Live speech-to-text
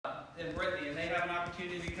and Brittany, and they have an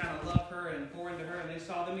opportunity to kind of love her and pour into her, and they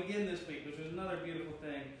saw them again this week, which was another beautiful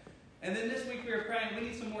thing. And then this week we were praying, we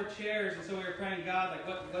need some more chairs, and so we were praying, God,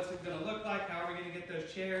 like, what's it going to look like? How are we going to get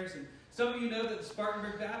those chairs? And some of you know that the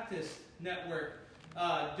Spartanburg Baptist Network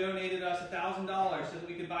donated us $1,000 so that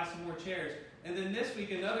we could buy some more chairs. And then this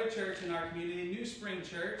week, another church in our community, New Spring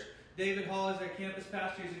Church, David Hall is their campus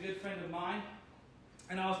pastor. He's a good friend of mine.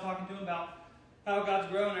 And I was talking to him about how God's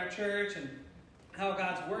growing our church and how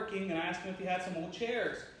God's working. And I asked him if he had some old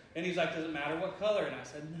chairs. And he's like, does it matter what color? And I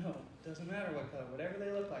said, no, it doesn't matter what color. Whatever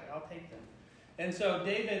they look like, I'll take them. And so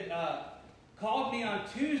David called me on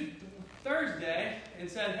Thursday and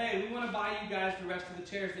said, hey, we want to buy you guys the rest of the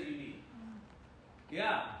chairs that you need.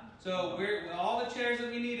 Yeah. So all the chairs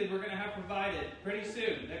that we needed, we're going to have provided pretty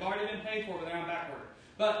soon. They've already been paid for, but they're on backward.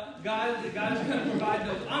 But God is going to provide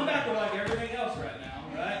those. I'm backward like everything else right now,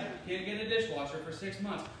 right? Can't get a dishwasher for 6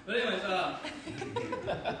 months. But anyways,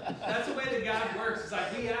 that's the way that God works. It's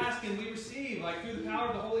like we ask and we receive, like through the power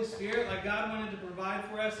of the Holy Spirit. Like God wanted to provide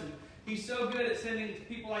for us, and He's so good at sending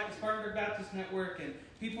people like the Spartanburg Baptist Network and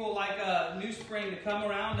people like New Spring to come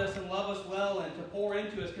around us and love us well and to pour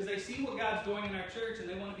into us because they see what God's doing in our church and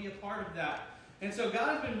they want to be a part of that. And so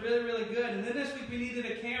God has been really, really good. And then this week we needed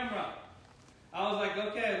a camera. I was like,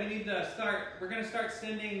 okay, we're going to start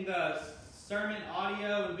sending the sermon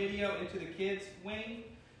audio and video into the kids' wing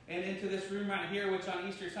and into this room right here, which on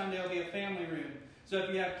Easter Sunday will be a family room. So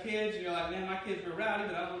if you have kids and you're like, man, my kids were rowdy,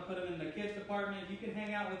 but I don't want to put them in the kids department, you can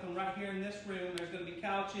hang out with them right here in this room. There's going to be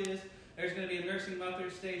couches. There's going to be a nursing mother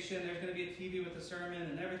station. There's going to be a TV with a sermon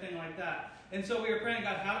and everything like that. And so we were praying,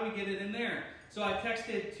 God, how do we get it in there? So I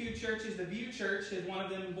texted 2 churches. The View Church is one of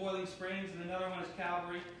them in Boiling Springs, and another one is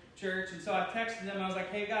Calvary Church. And so I texted them. I was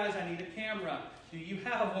like, hey, guys, I need a camera. Do you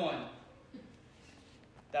have one?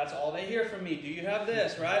 That's all they hear from me. Do you have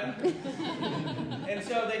this, right? And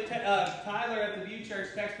so Tyler at the View Church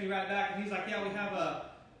texted me right back, and he's like, yeah, we have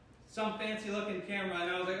some fancy-looking camera. And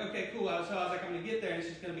I was like, okay, cool. So I was like, I'm going to get there, and it's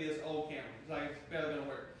just going to be this old camera. He's like, it's barely going to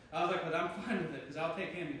work. I was like, but I'm fine with it, because I'll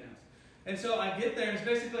take hand-me-downs. And so I get there, and it's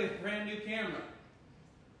basically a brand-new camera.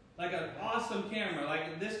 Like an awesome camera.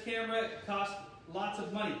 Like this camera costs lots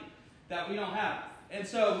of money that we don't have. And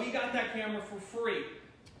so we got that camera for free.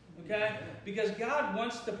 Okay? Because God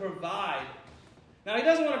wants to provide. Now, He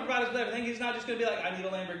doesn't want to provide us with everything. He's not just going to be like, I need a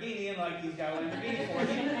Lamborghini, and like, He's got a Lamborghini for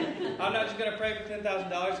me. I'm not just going to pray for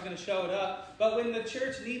 $10,000. He's going to show it up. But when the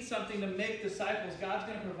church needs something to make disciples, God's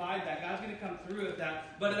going to provide that. God's going to come through with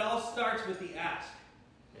that. But it all starts with the ask.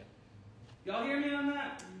 Yeah. Y'all hear me on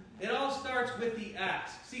that? It all starts with the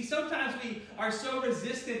ask. See, sometimes we are so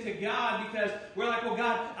resistant to God because we're like, well,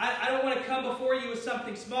 God, I don't want to come before you with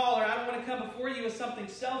something small, or I don't want to come before you with something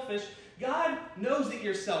selfish. God knows that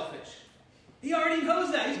you're selfish. He already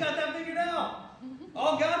knows that. He's got that figured out.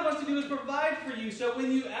 All God wants to do is provide for you. So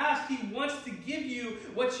when you ask, He wants to give you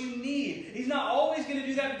what you need. He's not always going to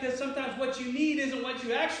do that because sometimes what you need isn't what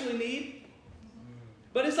you actually need.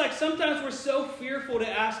 But it's like sometimes we're so fearful to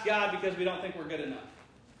ask God because we don't think we're good enough.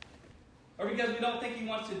 Or because we don't think He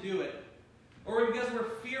wants to do it. Or because we're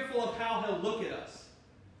fearful of how He'll look at us.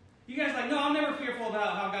 You guys are like, no, I'm never fearful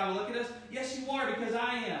about how God will look at us. Yes, you are, because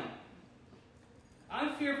I am.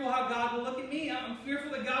 I'm fearful how God will look at me. I'm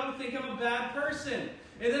fearful that God will think I'm a bad person.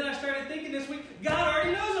 And then I started thinking this week, God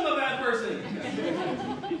already knows I'm a bad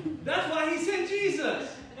person. That's why He sent Jesus.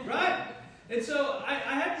 Right? And so I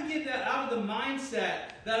had to get that out of the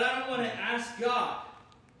mindset that I don't want to ask God.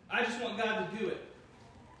 I just want God to do it.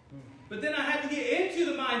 But then I had to get into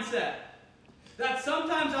the mindset that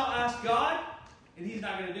sometimes I'll ask God and He's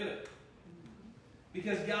not going to do it.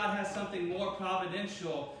 Because God has something more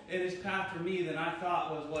providential in His path for me than I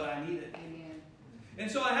thought was what I needed. Amen.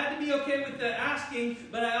 And so I had to be okay with the asking,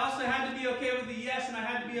 but I also had to be okay with the yes, and I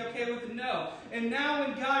had to be okay with the no. And now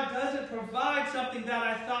when God doesn't provide something that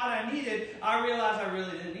I thought I needed, I realize I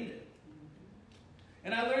really didn't need it.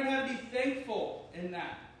 And I learned how to be thankful in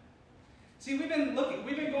that. See, we've been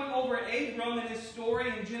going over Abram and his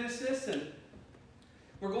story in Genesis, and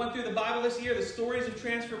we're going through the Bible this year, the stories of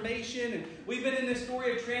transformation, and we've been in this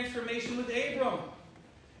story of transformation with Abram.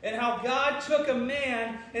 And how God took a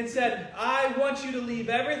man and said, I want you to leave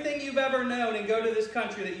everything you've ever known and go to this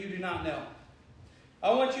country that you do not know.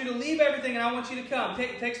 I want you to leave everything and I want you to come.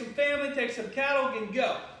 Take some family, take some cattle, and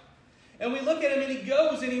go. And we look at him and he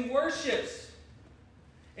goes and he worships.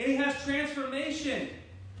 And he has transformation.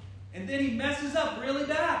 And then he messes up really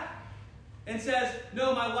bad. And says,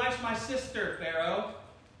 no, my wife's my sister, Pharaoh.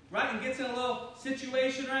 Right? And gets in a little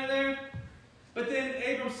situation right there. But then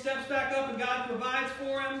Abram steps back up and God provides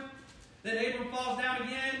for him. Then Abram falls down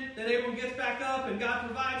again. Then Abram gets back up and God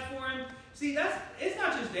provides for him. See, it's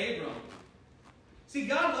not just Abram. See,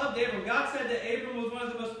 God loved Abram. God said that Abram was one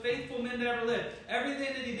of the most faithful men to ever live.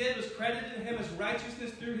 Everything that he did was credited to him as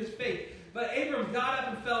righteousness through his faith. But Abram got up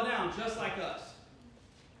and fell down just like us.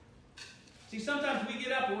 See, sometimes we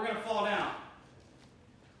get up and we're going to fall down.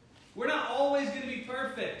 We're not always going to be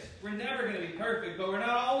perfect. We're never going to be perfect, but we're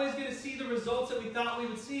not always going to see the results that we thought we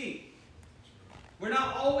would see. We're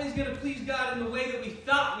not always going to please God in the way that we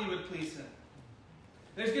thought we would please Him.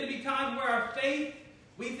 There's going to be times where our faith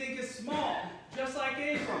we think is small, just like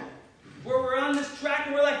Abram. Where we're on this track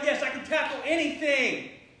and we're like, yes, I can tackle anything.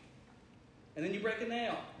 And then you break a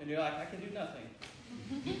nail and you're like, I can do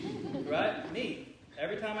nothing. Right? Me.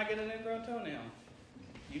 Every time I get an ingrown toenail,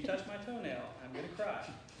 you touch my toenail, I'm going to cry.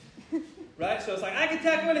 Right? So it's like, I can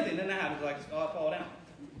tackle anything. Then that happens, like, oh, I fall down.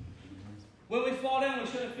 When we fall down, we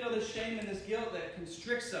shouldn't feel this shame and this guilt that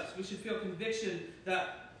constricts us. We should feel conviction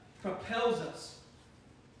that propels us.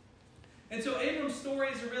 And so Abram's story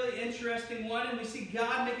is a really interesting one, and we see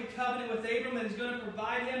God make a covenant with Abram that He's going to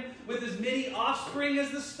provide him with as many offspring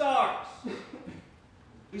as the stars.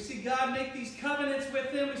 We see God make these covenants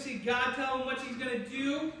with him. We see God tell him what He's going to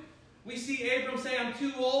do. We see Abram say, I'm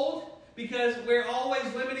too old, because we're always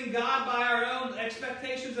limiting God by our own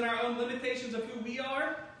expectations and our own limitations of who we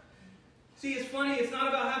are. See, it's funny, it's not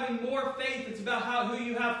about having more faith, it's about who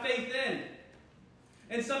you have faith in.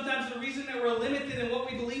 And sometimes the reason that we're limited in what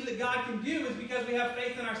we believe that God can do is because we have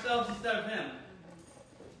faith in ourselves instead of Him.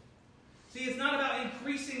 See, it's not about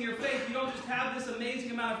increasing your faith. You don't just have this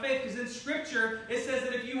amazing amount of faith, because in Scripture, it says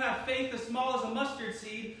that if you have faith as small as a mustard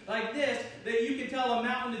seed, like this, that you can tell a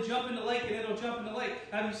mountain to jump in the lake and it'll jump in the lake.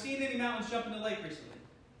 Have you seen any mountains jump in the lake recently?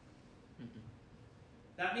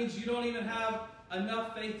 That means you don't even have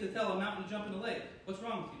enough faith to tell a mountain to jump in the lake. What's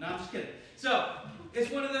wrong with you? No, I'm just kidding. So, it's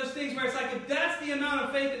one of those things where it's like, if that's the amount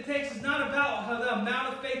of faith it takes, it's not about the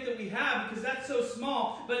amount of faith that we have, because that's so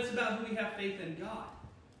small, but it's about who we have faith in God.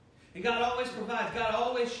 And God always provides. God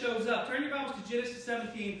always shows up. Turn your Bibles to Genesis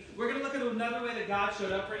 17. We're going to look at another way that God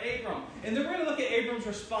showed up for Abram. And then we're going to look at Abram's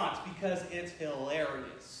response, because it's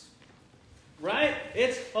hilarious. Right?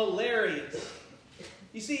 It's hilarious.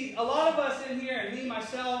 You see, a lot of us in here, and me,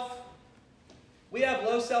 myself, we have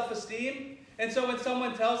low self-esteem. And so when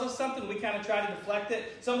someone tells us something, we kind of try to deflect it.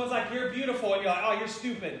 Someone's like, you're beautiful. And you're like, oh, you're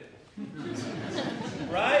stupid.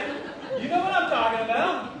 Right? You know what I'm talking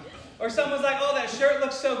about. Or someone's like, oh, that shirt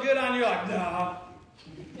looks so good on you. You're like, nah.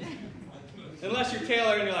 Unless you're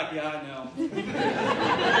Taylor and you're like, yeah, I know. You've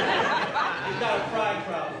got a pride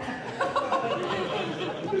problem.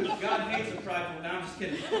 God hates a prideful. No, I'm just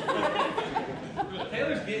kidding.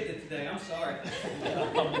 Taylor's getting it today. I'm sorry.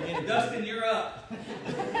 Dustin, you're up.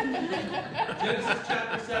 Genesis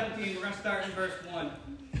chapter 17. We're going to start in verse 1.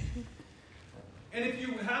 And if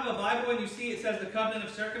you have a Bible and you see it says the covenant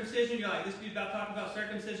of circumcision, you're like, this dude's about to talk about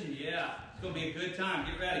circumcision? Yeah, it's going to be a good time.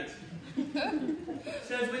 Get ready. It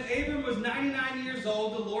says, when Abram was 99 years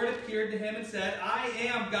old, the Lord appeared to him and said, I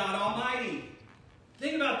am God Almighty.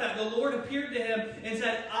 Think about that. The Lord appeared to him and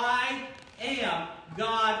said, I am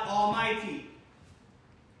God Almighty.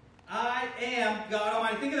 I am God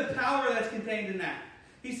Almighty. Think of the power that's contained in that.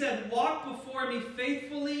 He said, walk before me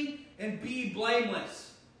faithfully and be blameless.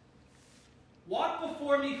 Walk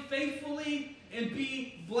before me faithfully and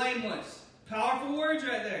be blameless. Powerful words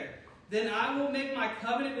right there. Then I will make my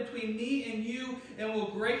covenant between me and you and will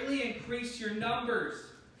greatly increase your numbers.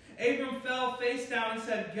 Abram fell face down and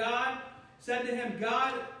said to him,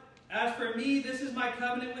 God, as for me, this is my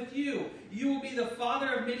covenant with you. You will be the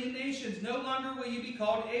father of many nations. No longer will you be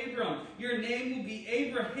called Abram. Your name will be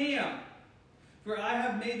Abraham. For I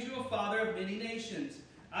have made you a father of many nations.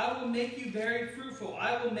 I will make you very fruitful.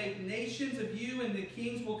 I will make nations of you, and the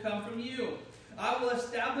kings will come from you. I will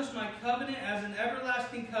establish my covenant as an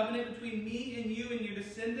everlasting covenant between me and you and your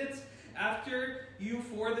descendants after you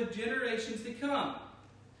for the generations to come.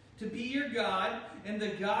 To be your God and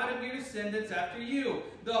the God of your descendants after you.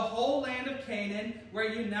 The whole land of Canaan,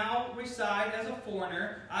 where you now reside as a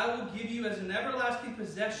foreigner, I will give you as an everlasting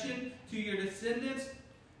possession to your descendants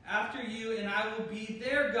after you, and I will be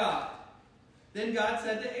their God. Then God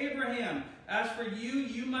said to Abraham, as for you,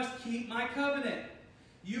 you must keep my covenant.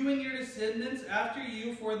 You and your descendants after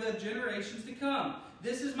you for the generations to come.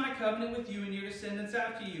 This is my covenant with you and your descendants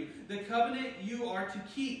after you. The covenant you are to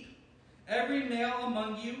keep. Every male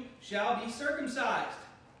among you shall be circumcised.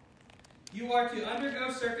 You are to undergo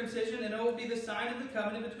circumcision, and it will be the sign of the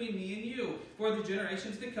covenant between me and you. For the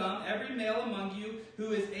generations to come, every male among you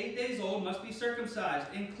who is 8 days old must be circumcised,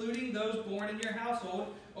 including those born in your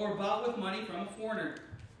household or bought with money from a foreigner.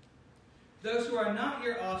 Those who are not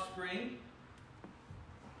your offspring,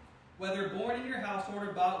 whether born in your household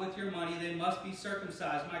or bought with your money, they must be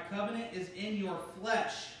circumcised. My covenant is in your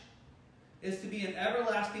flesh, is to be an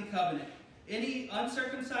everlasting covenant. Any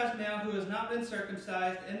uncircumcised male who has not been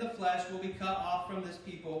circumcised in the flesh will be cut off from this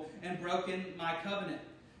people and broken my covenant.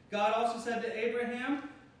 God also said to Abraham,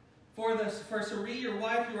 for Sarai, your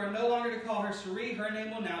wife, you are no longer to call her Sarai. Her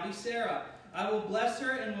name will now be Sarah. I will bless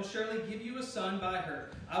her and will surely give you a son by her.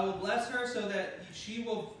 I will bless her so that she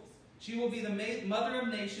will be the mother of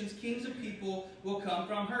nations. Kings of people will come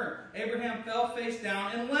from her. Abraham fell face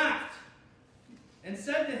down and laughed and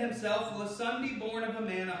said to himself, will a son be born of a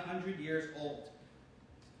man 100 years old?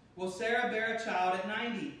 Will Sarah bear a child at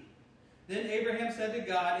 90? Then Abraham said to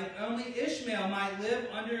God, if only Ishmael might live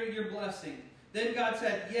under your blessing. Then God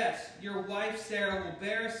said, yes, your wife Sarah will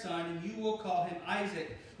bear a son, and you will call him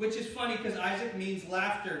Isaac. Which is funny because Isaac means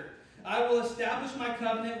laughter. I will establish my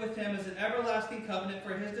covenant with him as an everlasting covenant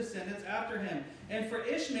for his descendants after him. And for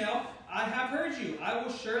Ishmael, I have heard you. I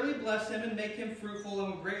will surely bless him and make him fruitful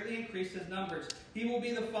and will greatly increase his numbers. He will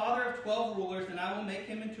be the father of 12 rulers, and I will make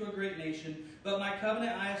him into a great nation. But my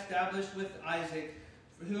covenant I established with Isaac,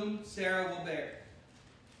 whom Sarah will bear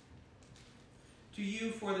to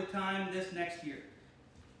you for the time this next year.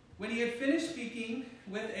 When he had finished speaking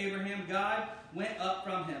with Abraham, God went up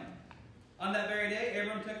from him. On that very day,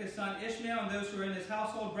 Abram took his son Ishmael and those who were in his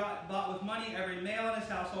household, bought with money every male in his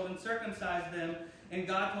household, and circumcised them. And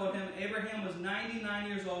God told him, Abraham was 99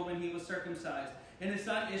 years old when he was circumcised, and his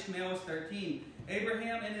son Ishmael was 13.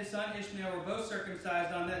 Abraham and his son Ishmael were both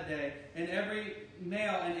circumcised on that day, and every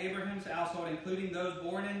male in Abraham's household, including those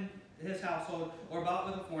born in his household or bought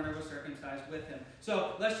with a foreigner, was circumcised with him.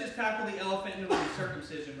 So let's just tackle the elephant in the room,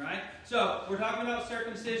 circumcision, right? So we're talking about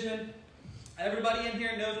circumcision. Everybody in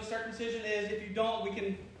here knows what circumcision is. If you don't, we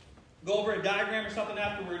can go over a diagram or something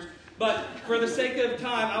afterwards. But for the sake of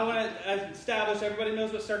time, I want to establish everybody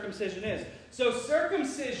knows what circumcision is. So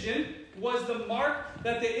circumcision was the mark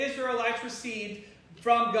that the Israelites received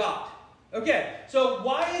from God. Okay, so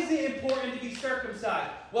why is it important to be circumcised?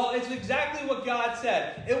 Well, it's exactly what God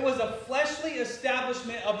said. It was a fleshly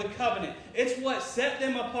establishment of the covenant. It's what set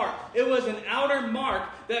them apart. It was an outer mark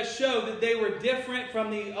that showed that they were different from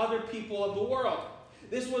the other people of the world.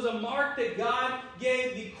 This was a mark that God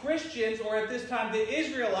gave the Christians, or at this time the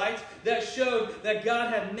Israelites, that showed that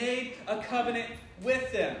God had made a covenant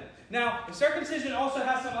with them. Now, the circumcision also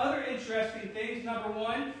has some other interesting things. Number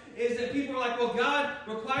one is that people are like, well, God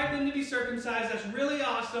required them to be circumcised. That's really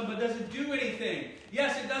awesome, but does it do anything?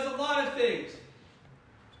 Yes, it does a lot of things.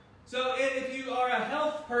 So if you are a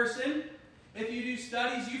health person, if you do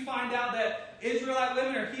studies, you find out that Israelite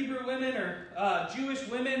women or Hebrew women or Jewish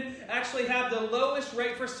women actually have the lowest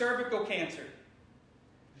rate for cervical cancer.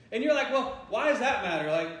 And you're like, well, why does that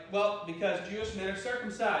matter? Like, well, because Jewish men are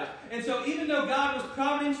circumcised. And so even though God was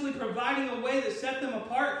providentially providing a way that set them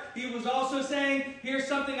apart, he was also saying, here's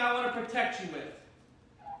something I want to protect you with.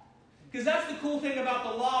 Because that's the cool thing about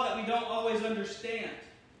the law that we don't always understand.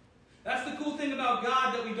 That's the cool thing about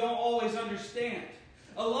God that we don't always understand.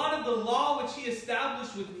 A lot of the law which he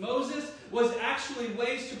established with Moses was actually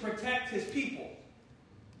ways to protect his people.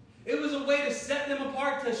 It was a way to set them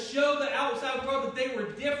apart, to show the outside world that they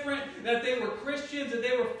were different, that they were Christians, that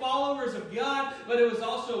they were followers of God, but it was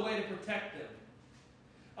also a way to protect them.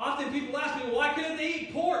 Often people ask me, well, why couldn't they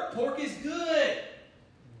eat pork? Pork is good.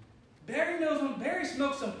 Barry knows when Barry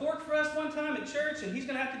smoked some pork for us one time at church, and he's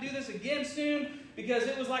going to have to do this again soon because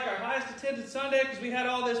it was like our highest attended Sunday because we had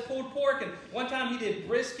all this pulled pork, and one time he did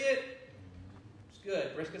brisket. It's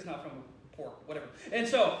good. Brisket's not from pork, whatever. And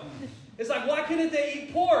so it's like, why couldn't they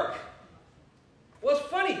eat pork? Well, it's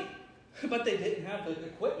funny, but they didn't have the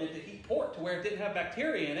equipment to heat pork to where it didn't have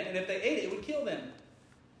bacteria in it, and if they ate it, it would kill them.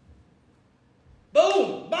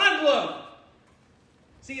 Boom! Mind blown!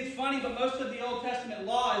 See, it's funny, but most of the Old Testament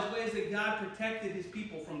law is ways that God protected his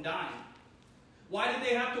people from dying. Why did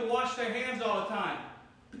they have to wash their hands all the time?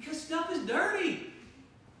 Because stuff is dirty.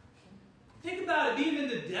 Think about it, being in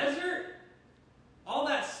the desert. All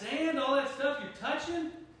that sand, all that stuff you're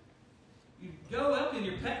touching. You go up and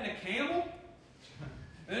you're petting a camel.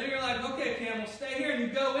 And then you're like, okay, camel, stay here. And you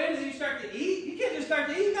go in and then you start to eat. You can't just start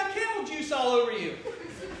to eat. You got camel juice all over you.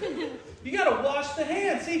 You got to wash the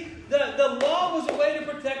hands. See, the law was a way to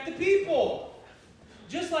protect the people.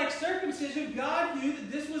 Just like circumcision, God knew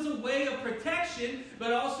that this was a way of protection,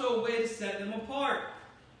 but also a way to set them apart.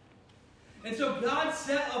 And so God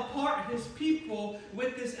set apart his people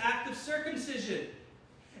with this act of circumcision.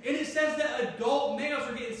 And it says that adult males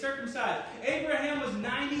were getting circumcised. Abraham was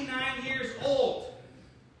 99 years old.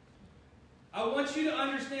 I want you to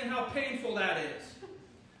understand how painful that is.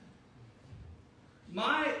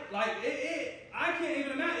 I can't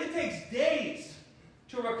even imagine. It takes days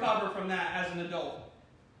to recover from that as an adult.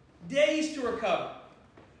 Days to recover.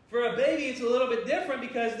 For a baby, it's a little bit different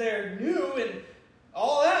because they're new and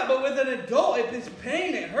all that. But with an adult, it's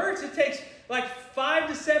pain, it hurts. It takes like 5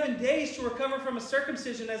 to 7 days to recover from a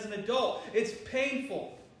circumcision as an adult. It's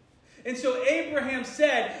painful. And so Abraham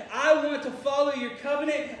said, I want to follow your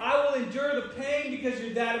covenant. I will endure the pain because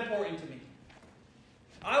you're that important to me.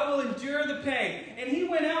 I will endure the pain. And he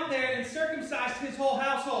went out there and circumcised his whole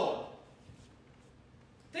household.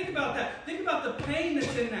 Think about that. Think about the pain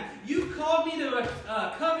that's in that. You've called me to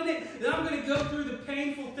a covenant that I'm going to go through the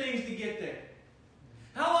painful things to get there.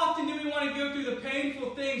 How often do we want to go through the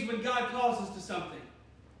painful things when God calls us to something?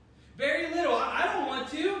 Very little. I don't want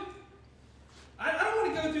to. I don't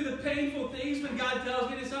want to go through the painful things when God tells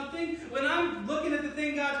me to something. When I'm looking at the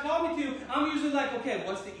thing God's called me to, I'm usually like, okay,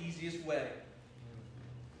 what's the easiest way?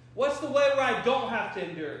 What's the way where I don't have to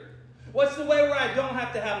endure? What's the way where I don't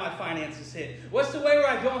have to have my finances hit? What's the way where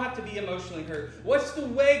I don't have to be emotionally hurt? What's the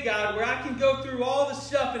way, God, where I can go through all the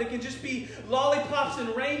stuff and it can just be lollipops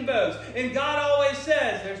and rainbows? And God always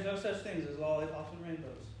says, there's no such things as lollipops and rainbows.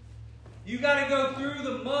 You got to go through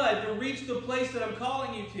the mud to reach the place that I'm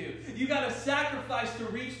calling you to. You got to sacrifice to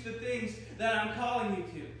reach the things that I'm calling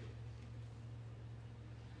you to.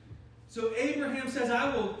 So Abraham says,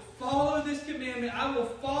 I will follow this commandment. I will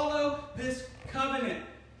follow this covenant.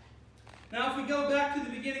 Now, if we go back to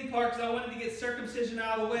the beginning part, because I wanted to get circumcision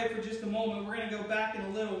out of the way for just a moment. We're going to go back in a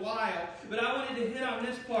little while. But I wanted to hit on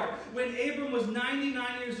this part. When Abram was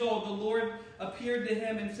 99 years old, the Lord appeared to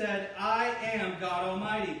him and said, I am God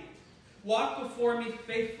Almighty. Walk before me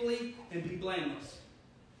faithfully and be blameless.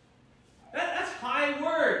 That's high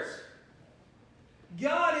words.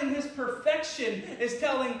 God in his perfection is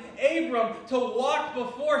telling Abram to walk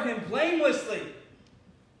before him blamelessly.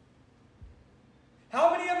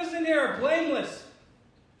 How many of us in here are blameless?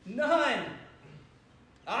 None.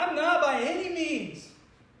 I'm not by any means.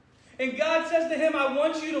 And God says to him, I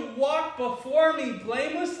want you to walk before me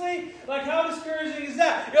blamelessly. Like, how discouraging is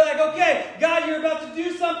that? You're like, okay, God, you're about to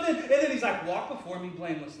do something. And then he's like, walk before me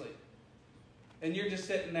blamelessly. And you're just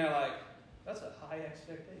sitting there like, that's a high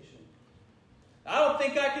expectation. I don't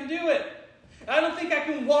think I can do it. I don't think I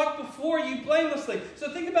can walk before you blamelessly.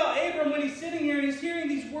 So think about Abram when he's sitting here and he's hearing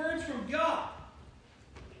these words from God.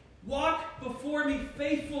 Walk before me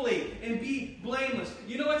faithfully and be blameless.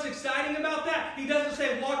 You know what's exciting about that? He doesn't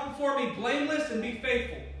say walk before me blameless and be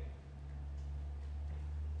faithful.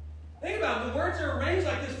 Think about it. The words are arranged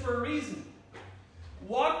like this for a reason.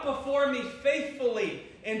 Walk before me faithfully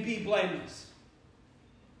and be blameless.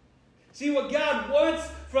 See, what God wants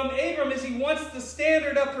from Abram is he wants the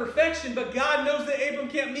standard of perfection, but God knows that Abram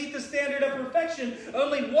can't meet the standard of perfection.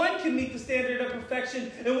 Only one can meet the standard of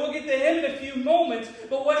perfection, and we'll get to him in a few moments.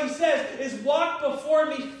 But what he says is walk before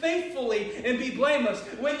me faithfully and be blameless.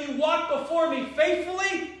 When you walk before me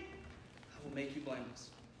faithfully, I will make you blameless.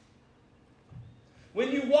 When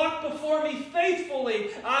you walk before me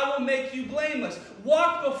faithfully, I will make you blameless.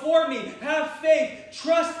 Walk before me. Have faith.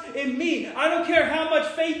 Trust in me. I don't care how much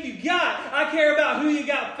faith you got. I care about who you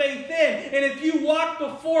got faith in. And if you walk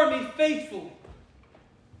before me faithfully,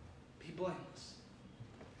 be blameless.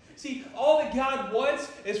 See, all that God wants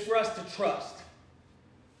is for us to trust.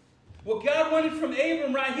 What God wanted from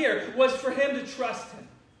Abram right here was for him to trust him.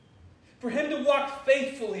 For him to walk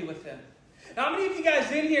faithfully with him. Now, how many of you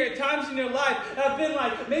guys in here at times in your life have been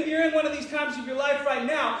like, maybe you're in one of these times of your life right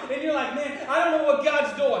now, and you're like, man, I don't know what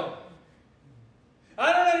God's doing.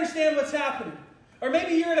 I don't understand what's happening. Or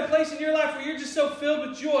maybe you're in a place in your life where you're just so filled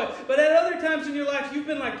with joy. But at other times in your life, you've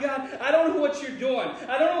been like, God, I don't know what you're doing.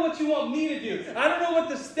 I don't know what you want me to do. I don't know what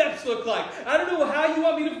the steps look like. I don't know how you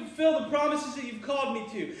want me to fulfill the promises that you've called me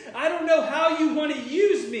to. I don't know how you want to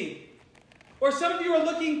use me. Or some of you are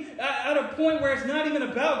looking at a point where it's not even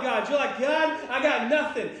about God. You're like, God, I got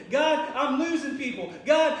nothing. God, I'm losing people.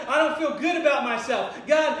 God, I don't feel good about myself.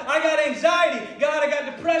 God, I got anxiety. God, I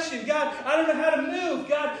got depression. God, I don't know how to move.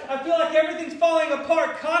 God, I feel like everything's falling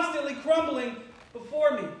apart, constantly crumbling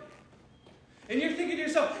before me. And you're thinking to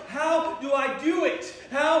yourself, how do I do it?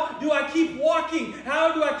 How do I keep walking?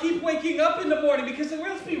 How do I keep waking up in the morning? Because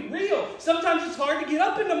let's be real. Sometimes it's hard to get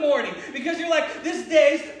up in the morning because you're like, this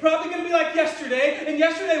day's probably going to be like yesterday, and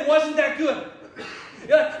yesterday wasn't that good.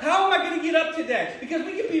 You're like, how am I going to get up today? Because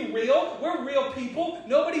we can be real. We're real people.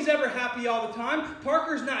 Nobody's ever happy all the time.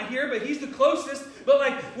 Parker's not here, but he's the closest. But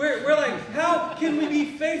we're like, how can we be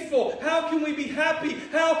faithful? How can we be happy?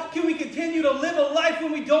 How can we continue to live a life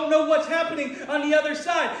when we don't know what's happening on the other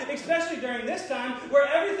side? Especially during this time where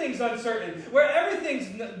everything's uncertain, where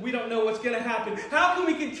we don't know what's going to happen. How can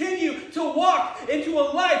we continue to walk into a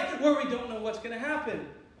life where we don't know what's going to happen?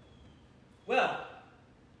 Well,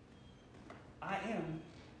 I am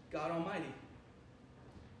God Almighty.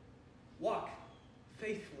 Walk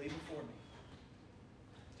faithfully before me.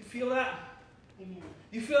 Do you feel that? Amen.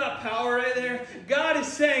 You feel that power right there? God is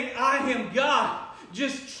saying, I am God.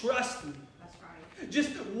 Just trust me. That's right.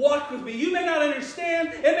 Just walk with me. You may not understand.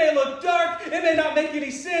 It may look dark. It may not make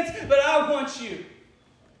any sense. But I want you.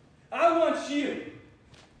 I want you.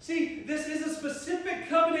 See, this is a specific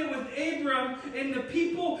covenant with Abram and the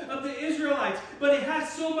people of the Israelites. But it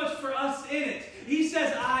has so much for us in it. He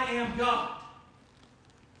says, I am God.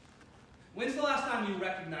 When's the last time you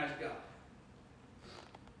recognized God?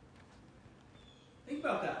 Think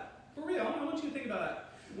about that. For real, I want you to think about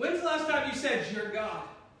that. When's the last time you said, you're God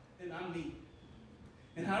and I'm me?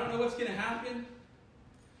 And I don't know what's going to happen.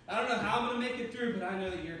 I don't know how I'm going to make it through, but I know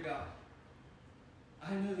that you're God.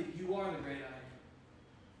 I know that you are the great I am.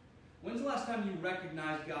 When's the last time you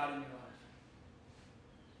recognized God in your life?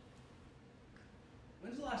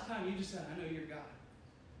 When's the last time you just said, I know you're God?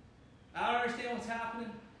 I don't understand what's happening.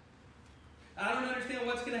 I don't understand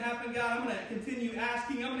what's going to happen, God. I'm going to continue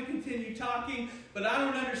asking. I'm going to continue talking. But I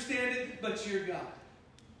don't understand it, but you're God.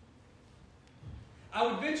 I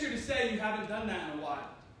would venture to say you haven't done that in a while.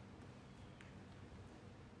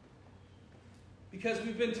 Because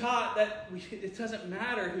we've been taught that it doesn't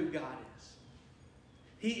matter who God is.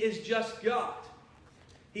 He is just God.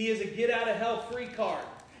 He is a get-out-of-hell-free card.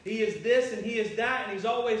 He is this and he is that and he's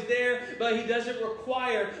always there, but he doesn't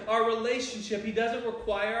require our relationship. He doesn't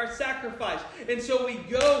require our sacrifice. And so we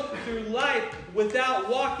go through life without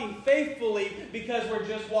walking faithfully because we're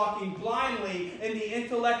just walking blindly in the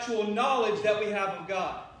intellectual knowledge that we have of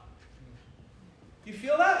God. You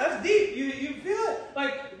feel that? That's deep. You feel it?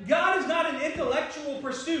 Like, God is not an intellectual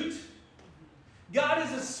pursuit. God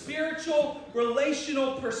is a spiritual,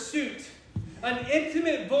 relational pursuit. An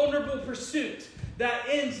intimate, vulnerable pursuit that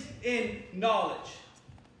ends in knowledge.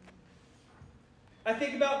 I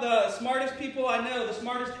think about the smartest people I know, the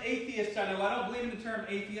smartest atheists I know. I don't believe in the term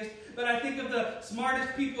atheist, but I think of the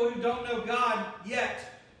smartest people who don't know God yet,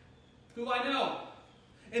 who I know.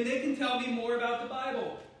 And they can tell me more about the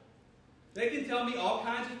Bible. They can tell me all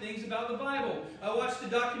kinds of things about the Bible. I watched a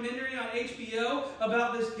documentary on HBO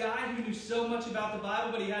about this guy who knew so much about the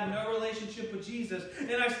Bible, but he had no relationship with Jesus.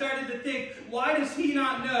 And I started to think, why does he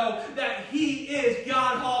not know that he is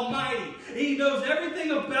God Almighty? He knows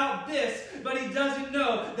everything about this, but he doesn't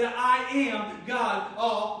know that I am God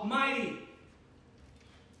Almighty.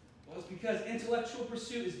 Well, it's because intellectual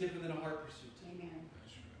pursuit is different than a heart pursuit. Amen.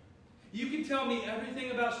 You can tell me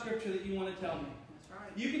everything about Scripture that you want to tell me.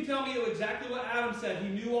 You can tell me exactly what Adam said. He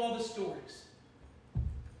knew all the stories.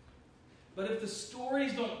 But if the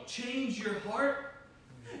stories don't change your heart,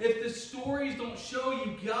 if the stories don't show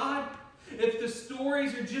you God, if the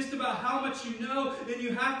stories are just about how much you know, then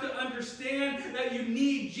you have to understand that you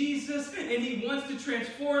need Jesus, and He wants to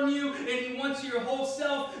transform you, and He wants your whole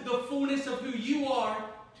self, the fullness of who you are,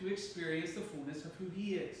 to experience the fullness of who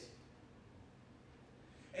He is.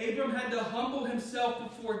 Abram had to humble himself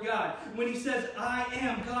before God. When he says, I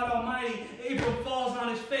am God Almighty, Abram falls on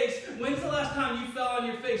his face. When's the last time you fell on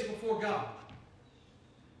your face before God?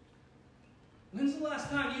 When's the last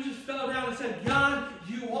time you just fell down and said, God,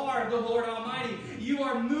 you are the Lord Almighty. You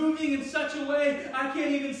are moving in such a way I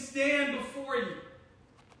can't even stand before you.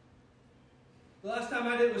 The last time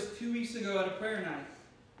I did was 2 weeks ago at a prayer night.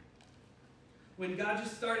 When God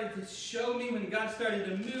just started to show me, when God started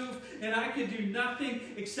to move, and I could do nothing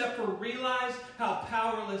except for realize how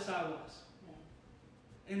powerless I was.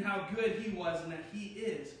 And how good He was, and that He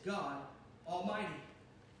is God Almighty.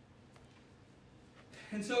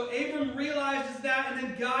 And so Abram realizes that, and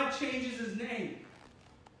then God changes his name.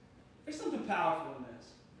 There's something powerful in this.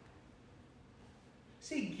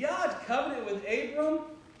 See, God's covenant with Abram,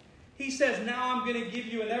 He says, now I'm going to give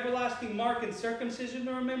you an everlasting mark and circumcision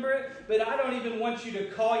to remember it, but I don't even want you to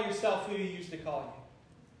call yourself who you used to call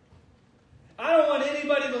you. I don't want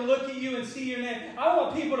anybody to look at you and see your name. I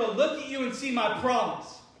want people to look at you and see my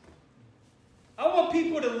promise. I want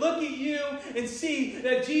people to look at you and see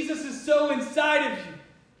that Jesus is so inside of you.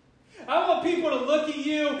 I want people to look at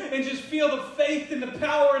you and just feel the faith and the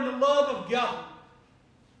power and the love of God.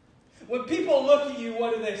 When people look at you,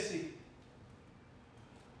 what do they see?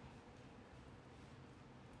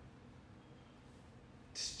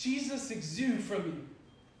 Jesus exude from you?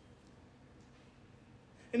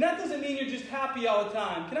 And that doesn't mean you're just happy all the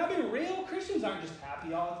time. Can I be real? Christians aren't just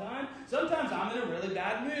happy all the time. Sometimes I'm in a really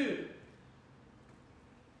bad mood.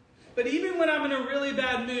 But even when I'm in a really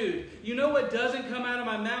bad mood, you know what doesn't come out of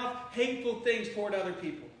my mouth? Hateful things toward other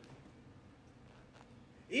people.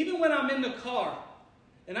 Even when I'm in the car,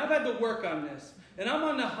 and I've had to work on this, and I'm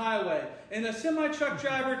on the highway, and a semi-truck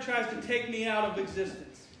driver tries to take me out of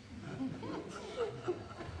existence.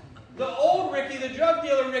 The old Ricky, the drug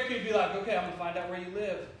dealer Ricky, would be like, okay, I'm going to find out where you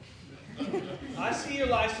live. I see your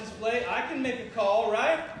license plate. I can make a call,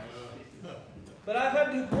 right? But I've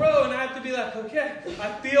had to grow, and I have to be like, okay,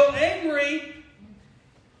 I feel angry,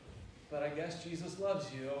 but I guess Jesus loves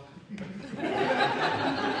you.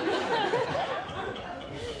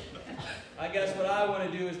 I guess what I want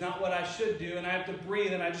to do is not what I should do, and I have to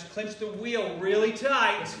breathe, and I just clench the wheel really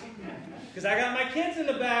tight. Because I got my kids in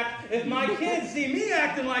the back. If my kids see me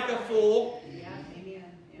acting like a fool,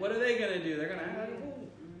 what are they going to do? They're going to act like a fool.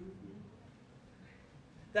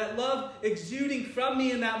 That love exuding from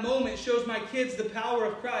me in that moment shows my kids the power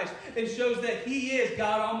of Christ and shows that He is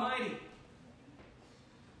God Almighty.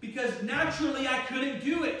 Because naturally I couldn't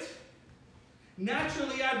do it.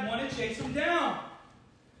 Naturally I'd want to chase Him down.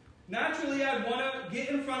 Naturally I'd want to get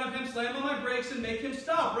in front of Him, slam on my brakes, and make Him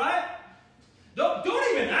stop, right? Don't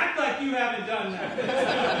even act like you haven't done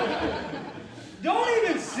that. Don't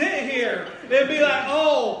even sit here and be like,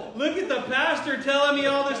 oh, look at the pastor telling me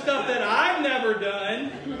all this stuff that I've never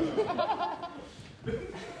done.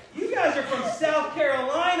 You guys are from South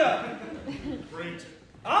Carolina.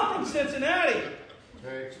 I'm from Cincinnati.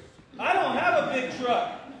 I don't have a big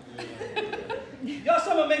truck. Y'all,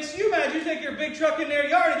 someone makes you mad, you take your big truck in their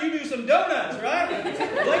yard and you do some donuts, right?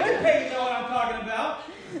 Blake and Peyton know what I'm talking about.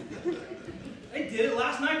 They did it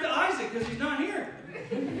last night to Isaac because he's not here.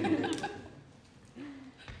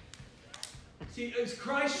 See,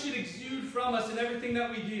 Christ should exude from us in everything that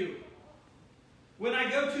we do. When I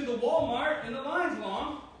go to the Walmart and the line's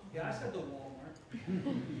long, yeah, I said the Walmart.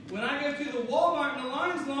 When I go to the Walmart and the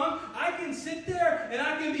line's long, I can sit there and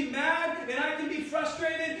I can be mad and I can be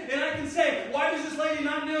frustrated and I can say, why does this lady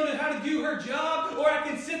not know how to do her job? Or I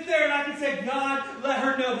can sit there and I can say, God, let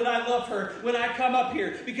her know that I love her when I come up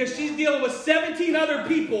here. Because she's dealing with 17 other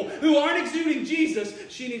people who aren't exuding Jesus.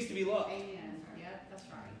 She needs to be loved. Amen. Yeah, that's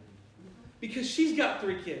right. Because she's got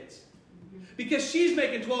 3 kids. Because she's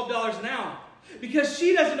making $12 an hour. Because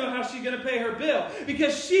she doesn't know how she's going to pay her bill.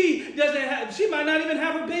 Because she might not even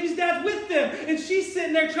have her baby's dad with them. And she's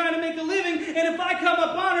sitting there trying to make a living. And if I come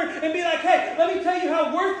up on her and be like, hey, let me tell you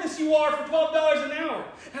how worthless you are for $12 an hour.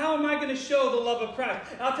 How am I going to show the love of Christ?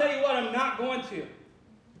 I'll tell you what, I'm not going to.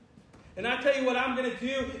 And I tell you what I'm going to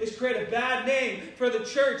do is create a bad name for the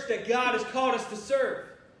church that God has called us to serve.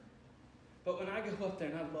 But when I go up there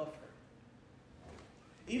and I love her,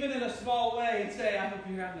 even in a small way, and say, I hope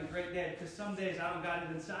you're having a great day. Because some days I don't got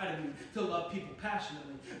it inside of me to love people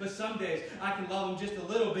passionately. But some days I can love them just a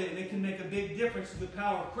little bit, and it can make a big difference to the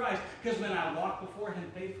power of Christ. Because when I walk before Him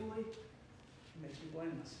faithfully, it makes me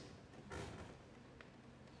blameless.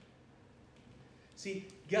 See,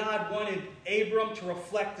 God wanted Abram to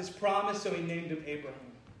reflect this promise, so He named him Abraham.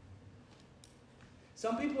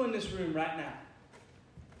 Some people in this room right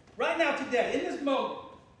now today, in this moment,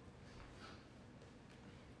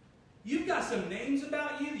 you've got some names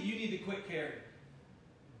about you that you need to quit carrying.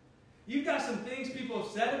 You've got some things people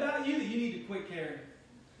have said about you that you need to quit carrying.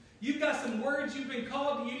 You've got some words you've been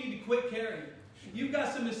called that you need to quit carrying. You've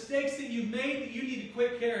got some mistakes that you've made that you need to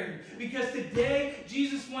quit carrying. Because today,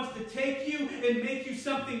 Jesus wants to take you and make you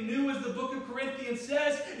something new, as the book of Corinthians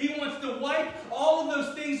says. He wants to wipe all of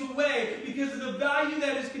those things away because of the value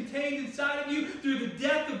that is contained inside of you through the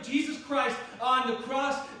death of Jesus Christ on the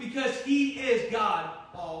cross, because He is God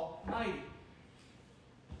Almighty.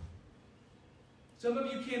 Some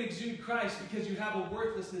of you can't exude Christ because you have a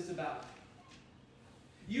worthlessness about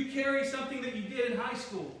you. You carry something that you did in high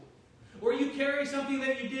school. Or you carry something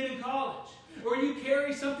that you did in college. Or you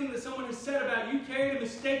carry something that someone has said about you. You carry a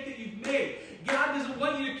mistake that you've made. God doesn't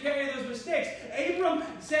want you to carry those mistakes. Abram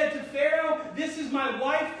said to Pharaoh, this is my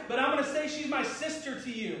wife, but I'm going to say she's my sister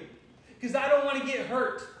to you, because I don't want to get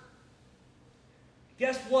hurt.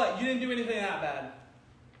 Guess what? You didn't do anything that bad.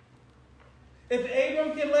 If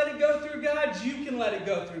Abram can let it go through God, you can let it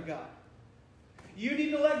go through God. You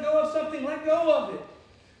need to let go of something, let go of it.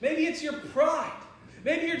 Maybe it's your pride.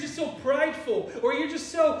 Maybe you're just so prideful, or you're just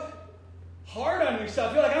so hard on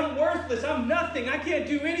yourself. You're like, I'm worthless. I'm nothing. I can't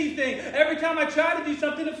do anything. Every time I try to do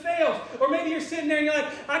something, it fails. Or maybe you're sitting there and you're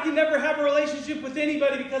like, I can never have a relationship with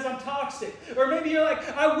anybody because I'm toxic. Or maybe you're like,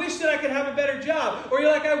 I wish that I could have a better job. Or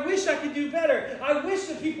you're like, I wish I could do better. I wish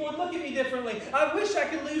that people would look at me differently. I wish I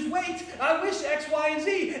could lose weight. I wish X, Y, and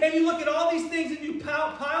Z. And you look at all these things and you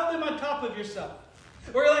pile them on top of yourself.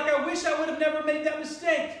 Or you're like, I wish I would have never made that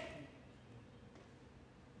mistake.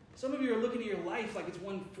 Some of you are looking at your life like it's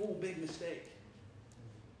one full big mistake.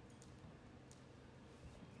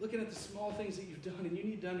 Looking at the small things that you've done, and you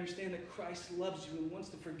need to understand that Christ loves you and wants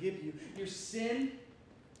to forgive you. Your sin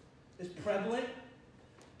is prevalent.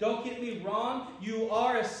 Don't get me wrong. You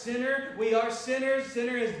are a sinner. We are sinners.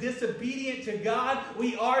 Sinner is disobedient to God.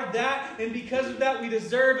 We are that. And because of that, we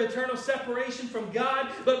deserve eternal separation from God.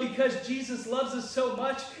 But because Jesus loves us so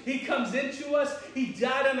much, He comes into us. He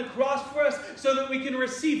died on the cross for us so that we can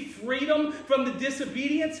receive freedom from the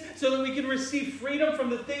disobedience, so that we can receive freedom from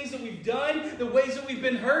the things that we've done, the ways that we've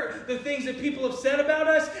been hurt, the things that people have said about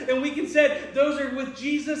us. And we can say those are with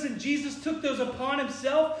Jesus, and Jesus took those upon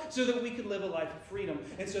Himself so that we could live a life of freedom.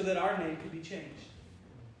 And so that our name could be changed.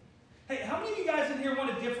 Hey, how many of you guys in here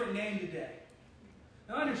want a different name today?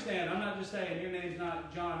 Now understand, I'm not just saying your name's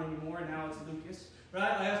not John anymore, now it's Lucas, right?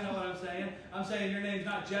 Like, that's not what I'm saying. I'm saying your name's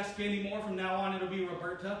not Jessica anymore, from now on it'll be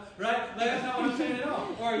Roberta, right? Like, that's not what I'm saying at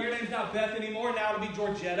all. Or your name's not Beth anymore, now it'll be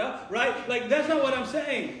Georgetta, right? Like, that's not what I'm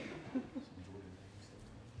saying.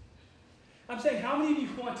 I'm saying, how many of you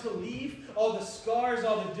want to leave all the scars,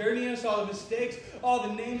 all the dirtiness, all the mistakes, all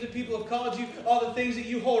the names that people have called you, all the things that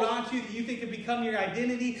you hold on to that you think have become your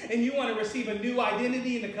identity, and you want to receive a new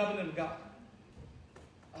identity in the covenant of God?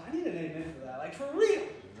 Oh, I need an amen for that. Like, for real.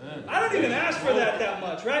 Amen. I don't even ask for that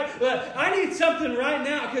much, right? But I need something right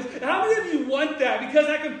now. Because how many of you want that? Because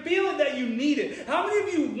I can feel it that you need it. How many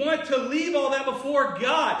of you want to leave all that before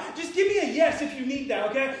God? Just give me a yes if you need that,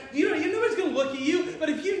 okay? You know nobody's going to look at you, but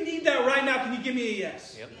if you need that right now, can you give me a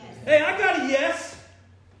yes? Yep. Yes. Hey, I got a yes.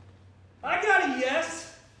 I got a yes.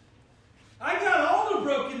 I got all the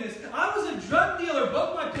brokenness. I was a drug dealer.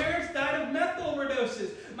 Both my parents died of meth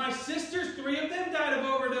overdoses. My sisters, 3 of them died of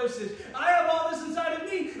overdoses. I have all this inside of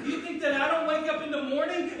me. You think that I don't wake up in the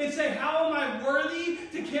morning and say, how am I worthy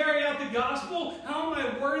to carry out the gospel? How am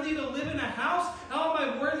I worthy to live in a house? How am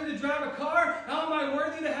I worthy to drive a car? How am I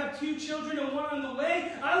worthy to have 2 children and 1 on the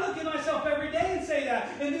way? I look at myself every day and say that.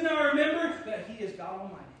 And then I remember that He is God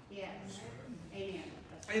Almighty. Yes. Amen.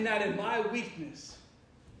 And that in my weakness,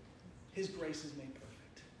 His grace is made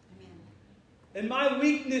perfect. Amen. In my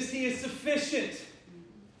weakness, He is sufficient.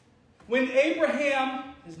 When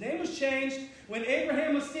Abraham, his name was changed, when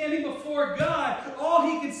Abraham was standing before God, all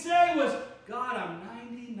he could say was, God, I'm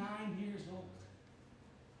 99 years old.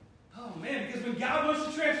 Oh man, because when God wants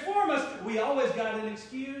to transform us, we always got an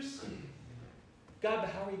excuse. God, but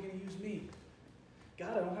how are you going to use me?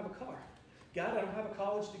 God, I don't have a car. God, I don't have a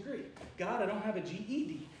college degree. God, I don't have a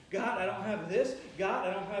GED. God, I don't have this. God,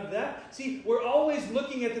 I don't have that. See, we're always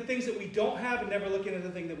looking at the things that we don't have and never looking at the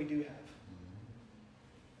thing that we do have.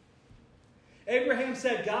 Abraham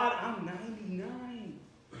said, God, I'm 99.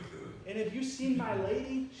 And if you've seen my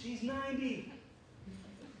lady, she's 90.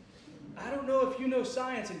 I don't know if you know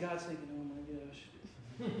science. And God's thinking, oh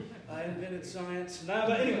my gosh, I invented science. No,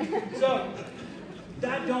 but anyway, so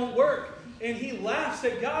that don't work. And he laughs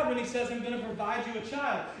at God when He says, I'm going to provide you a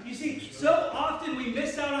child. You see, so often we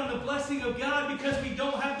miss out on the blessing of God because we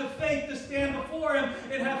don't have the faith to stand before Him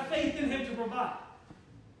and have faith in Him to provide.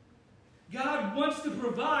 God wants to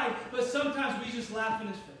provide, but sometimes we just laugh in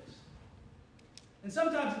His face. And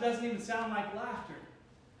sometimes it doesn't even sound like laughter.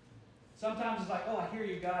 Sometimes it's like, oh, I hear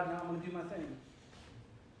you, God, now I'm going to do my thing.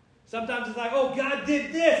 Sometimes it's like, oh, God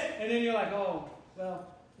did this. And then you're like, oh, well,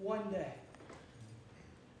 one day.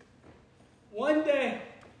 One day,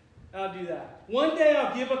 I'll do that. One day,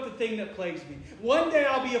 I'll give up the thing that plagues me. One day,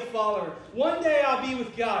 I'll be a follower. One day, I'll be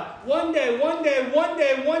with God. One day. What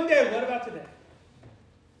about today?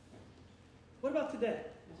 What about today?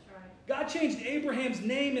 That's right. God changed Abraham's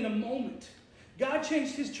name in a moment. God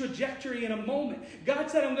changed his trajectory in a moment.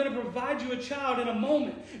 God said, I'm going to provide you a child in a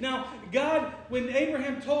moment. Now, when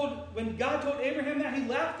God told Abraham that, He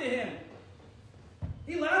laughed at him.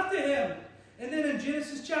 He laughed at him. And then in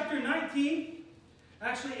Genesis chapter 19,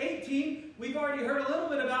 actually 18, we've already heard a little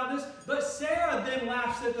bit about this, but Sarah then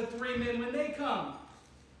laughs at the 3 men when they come.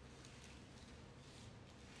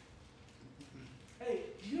 Hey,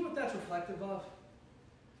 do you know what that's reflective of?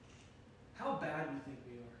 How bad we think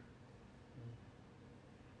we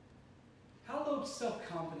are. How low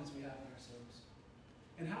self-confidence we have in ourselves.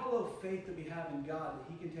 And how low faith that we have in God that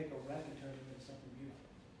He can take a wreck and turn it into something beautiful.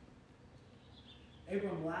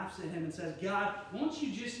 Abram laughs at him and says, God, won't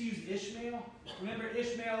you just use Ishmael? Remember,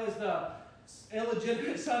 Ishmael is the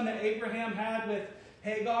illegitimate son that Abraham had with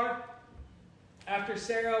Hagar. After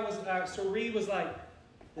Sarai was like,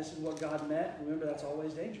 this is what God meant. Remember, that's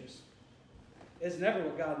always dangerous. It's never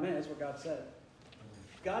what God meant. It's what God said.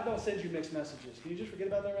 God don't send you mixed messages. Can you just forget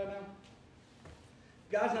about that right now?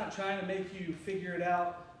 God's not trying to make you figure it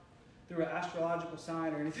out through an astrological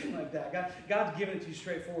sign or anything like that. God's giving it to you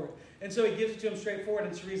straightforward. And so he gives it to him straightforward,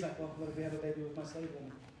 and Sarai's like, well, what if we have a baby with my slave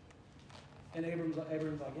woman? And Abram's like,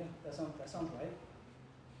 yeah, that sounds right.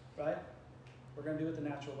 Right? We're going to do it the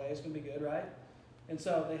natural way. It's going to be good, right? And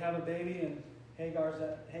so they have a baby, and Hagar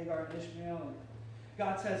and Ishmael. And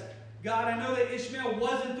God says, God, I know that Ishmael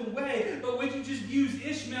wasn't the way, but would you just use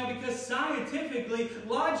Ishmael because scientifically,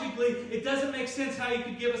 logically, it doesn't make sense how you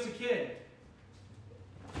could give us a kid.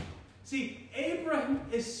 See, Abraham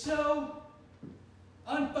is so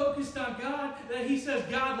unfocused on God that he says,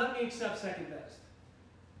 God, let me accept second best.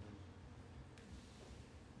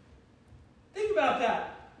 Think about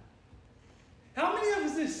that. How many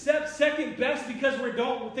of us accept second best because we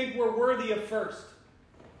don't think we're worthy of first?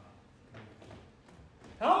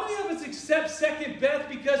 How many of us accept second best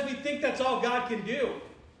because we think that's all God can do?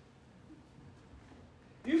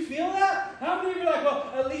 You feel that? How many of you are like,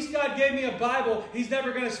 well, at least God gave me a Bible. He's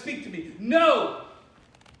never going to speak to me. No.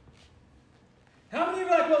 How many of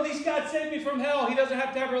you are like, well, at least God saved me from hell. He doesn't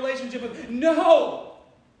have to have a relationship with me. No.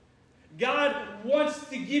 God wants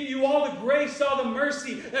to give you all the grace, all the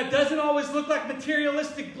mercy. That doesn't always look like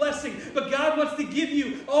materialistic blessing. But God wants to give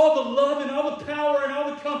you all the love and all the power and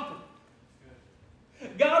all the comfort.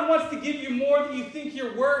 God wants to give you more than you think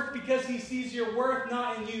you're worth because he sees your worth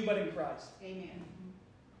not in you but in Christ. Amen.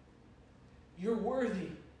 You're worthy.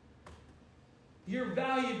 You're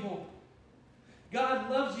valuable. God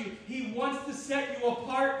loves you. He wants to set you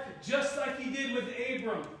apart just like he did with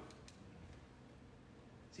Abram.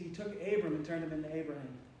 See, he took Abram and turned him into Abraham.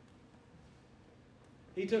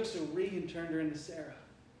 He took Sarai and turned her into Sarah.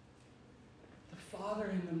 The father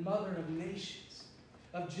and the mother of nations,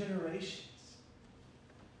 of generations.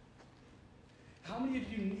 How many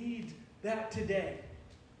of you need that today?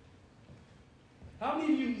 How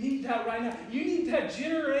many of you need that right now? You need that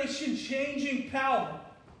generation-changing power.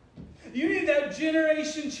 You need that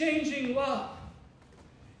generation-changing love.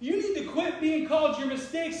 You need to quit being called your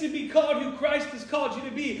mistakes and be called who Christ has called you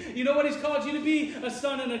to be. You know what he's called you to be? A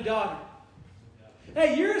son and a daughter.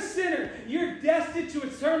 Hey, you're a sinner. You're destined to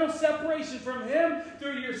eternal separation from him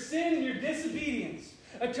through your sin and your disobedience.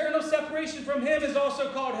 Eternal separation from him is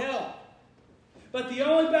also called hell. But the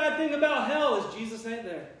only bad thing about hell is Jesus ain't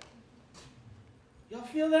there. Y'all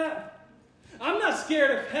feel that? I'm not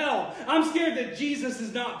scared of hell. I'm scared that Jesus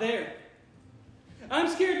is not there. I'm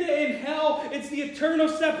scared that in hell, it's the eternal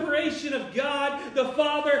separation of God, the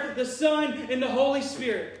Father, the Son, and the Holy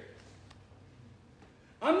Spirit.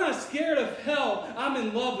 I'm not scared of hell. I'm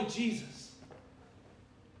in love with Jesus.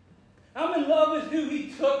 I'm in love with who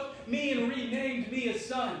he took me and renamed me a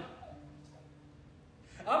son.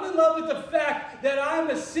 I'm in love with the fact that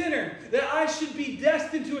I'm a sinner, that I should be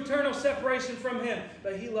destined to eternal separation from him.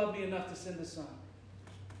 But he loved me enough to send his son.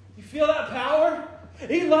 You feel that power?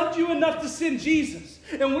 He loved you enough to send Jesus.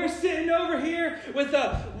 And we're sitting over here with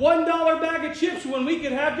a $1 bag of chips when we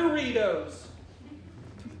could have Doritos.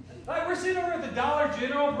 Like we're sitting over at the Dollar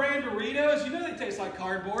General brand Doritos. You know they taste like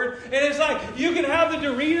cardboard. And it's like, you can have the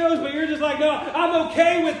Doritos, but you're just like, no, I'm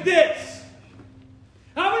okay with this.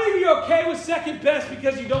 How many of you are okay with second best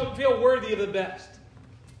because you don't feel worthy of the best?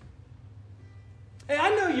 Hey, I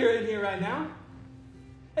know you're in here right now.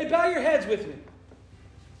 Hey, bow your heads with me.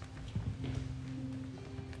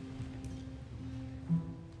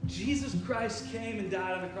 Jesus Christ came and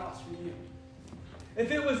died on the cross for you.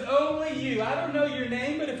 If it was only you, I don't know your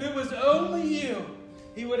name, but if it was only you,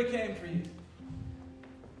 he would have came for you.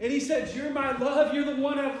 And he said, you're my love, you're the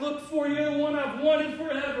one I've looked for, you're the one I've wanted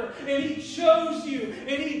forever. And he chose you,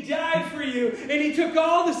 and he died for you, and he took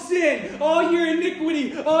all the sin, all your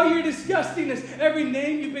iniquity, all your disgustingness, every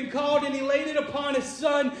name you've been called, and he laid it upon his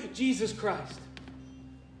son, Jesus Christ.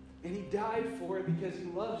 And he died for it because he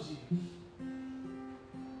loves you.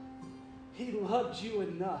 He loved you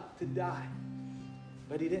enough to die.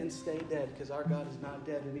 But he didn't stay dead because our God is not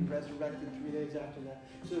dead. And he resurrected 3 days after that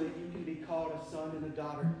so that you can be called a son and a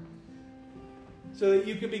daughter. So that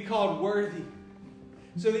you can be called worthy.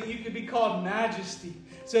 So that you can be called majesty.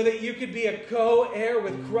 So that you could be a co-heir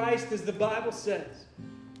with Christ as the Bible says.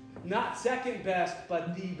 Not second best,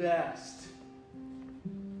 but the best.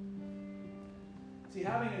 See,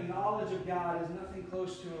 having a knowledge of God is nothing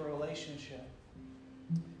close to a relationship.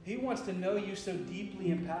 He wants to know you so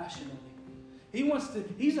deeply and passionately.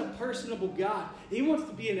 He's a personable God. He wants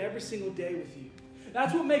to be in every single day with you.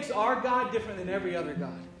 That's what makes our God different than every other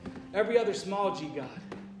God. Every other small g God.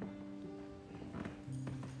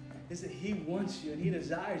 Is that He wants you and He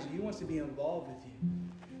desires you. He wants to be involved with you.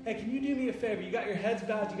 Hey, can you do me a favor? You got your heads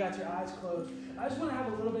bowed, you got your eyes closed. I just want to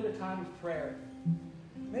have a little bit of time of prayer.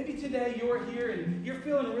 Maybe today you're here and you're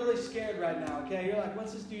feeling really scared right now, okay? You're like,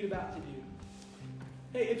 what's this dude about to do?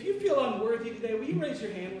 Hey, if you feel unworthy today, will you raise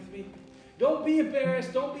your hand with me? Don't be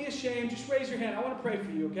embarrassed. Don't be ashamed. Just raise your hand. I want to pray for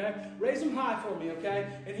you, okay? Raise them high for me, okay?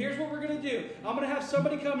 And here's what we're going to do. I'm going to have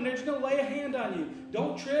somebody come and they're just going to lay a hand on you.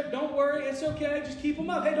 Don't trip. Don't worry. It's okay. Just keep them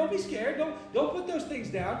up. Hey, don't be scared. Don't put those things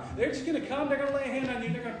down. They're just going to come. They're going to lay a hand on you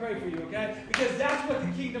and they're going to pray for you, okay? Because that's what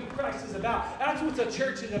the kingdom of Christ is about. That's what the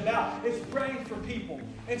church is about. It's praying for people.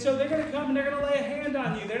 And so they're going to come and they're going to lay a hand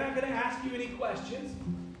on you. They're not going to ask you any questions.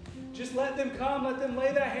 Just let them come. Let them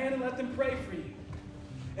lay that hand and let them pray for you.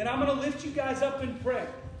 And I'm going to lift you guys up in prayer.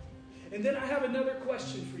 And then I have another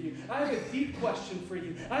question for you. I have a deep question for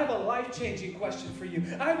you. I have a life-changing question for you.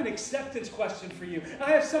 I have an acceptance question for you.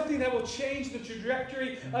 I have something that will change the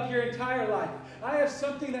trajectory of your entire life. I have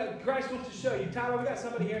something that Christ wants to show you. Tyler, we got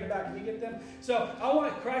somebody here in the back. Can you get them? So I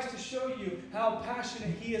want Christ to show you how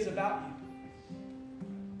passionate He is about you.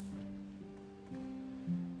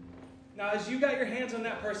 Now, as you got your hands on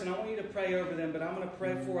that person, I want you to pray over them, but I'm going to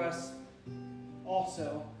pray for us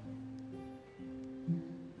also.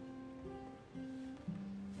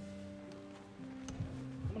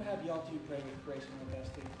 I'm going to have y'all two pray with Grace and with us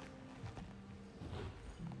too.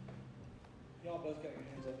 Y'all both got your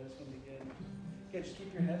hands up. It's going to be good. Okay, just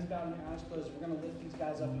keep your heads bowed and your eyes closed. We're going to lift these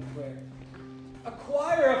guys up in prayer. A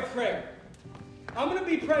choir of prayer. I'm going to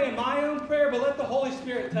be praying my own prayer, but let the Holy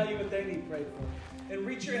Spirit tell you what they need prayed for. And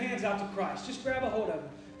reach your hands out to Christ. Just grab a hold of Him.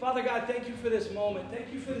 Father God, thank you for this moment.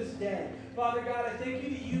 Thank you for this day. Father God, I thank you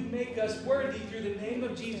that you make us worthy through the name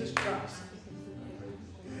of Jesus Christ.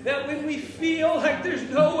 That when we feel like there's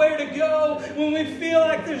nowhere to go, when we feel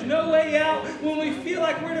like there's no way out, when we feel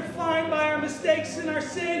like we're defined by our mistakes and our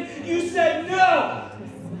sin, you said, no!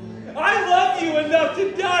 I love you enough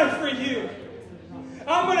to die for you.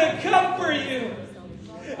 I'm going to comfort you.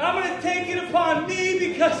 I'm going to take it upon me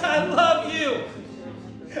because I love you.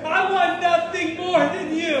 I want nothing more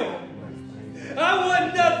than you. I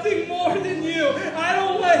want nothing more than you. I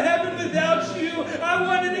don't want heaven without you. I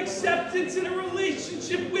want an acceptance and a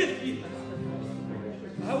relationship with you.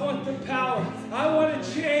 I want the power. I want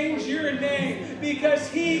to change your name because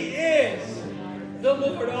He is the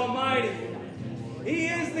Lord Almighty. He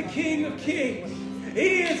is the King of Kings.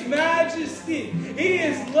 He is majesty. He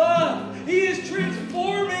is love. He is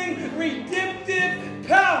transforming, redemptive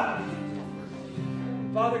power.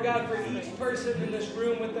 Father God, for each person in this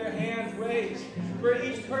room with their hands raised, for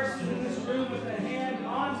each person in this room with a hand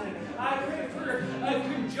on them, I pray for a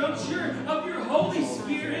conjuncture of your Holy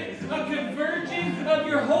Spirit, a converging of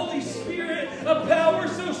your Holy Spirit, a power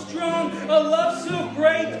so strong, a love so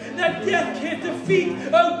great that death can't defeat.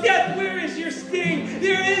 Oh, death, where is your sting?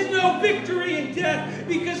 There is no victory in death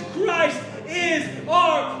because Christ is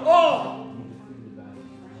our all.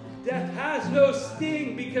 Death has no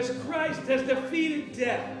sting because Christ has defeated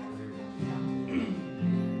death.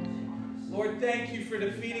 Lord, thank you for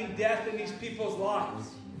defeating death in these people's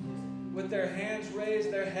lives. With their hands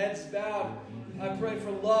raised, their heads bowed, I pray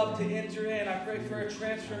for love to enter in. I pray for a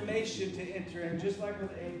transformation to enter in, just like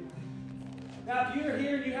with Abraham. Now, if you're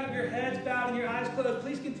here and you have your heads bowed and your eyes closed,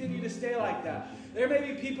 please continue to stay like that. There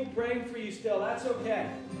may be people praying for you still. That's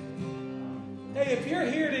okay. Hey, if you're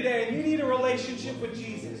here today and you need a relationship with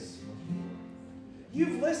Jesus,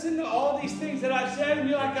 you've listened to all these things that I've said and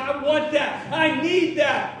you're like, I want that. I need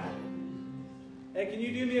that. Hey, can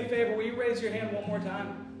you do me a favor? Will you raise your hand one more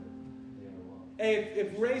time? Hey,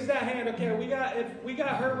 if raise that hand, okay, if we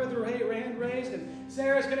got her with her hand raised, and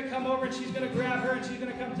Sarah's going to come over and she's going to grab her and she's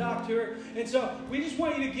going to come talk to her. And so we just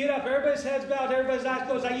want you to get up. Everybody's heads bowed, everybody's eyes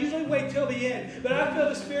closed. I usually wait till the end, but I feel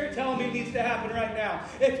the Spirit telling me it needs to happen right now.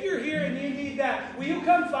 If you're here and you need that, will you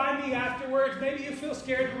come find me afterwards? Maybe you feel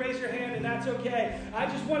scared to raise your hand, and that's okay. I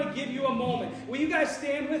just want to give you a moment. Will you guys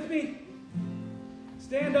stand with me?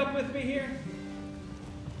 Stand up with me here.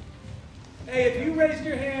 Hey, if you raised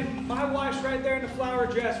your hand, my wife's right there in the flower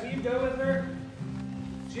dress. Will you go with her?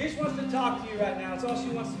 She just wants to talk to you right now. That's all she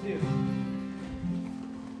wants to do.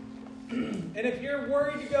 And if you're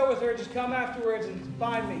worried to go with her, just come afterwards and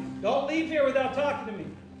find me. Don't leave here without talking to me.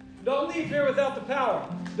 Don't leave here without the power.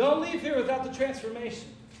 Don't leave here without the transformation.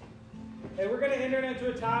 Hey, we're going to enter into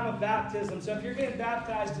a time of baptism. So if you're getting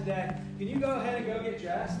baptized today, can you go ahead and go get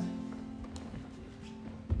dressed?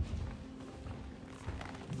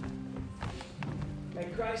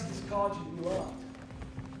 And Christ has called you to be loved.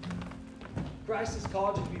 Christ has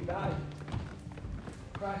called you to be valued.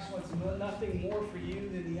 Christ wants nothing more for you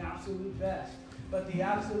than the absolute best. But the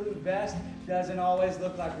absolute best doesn't always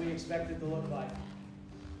look like we expect it to look like.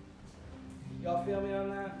 Y'all feel me on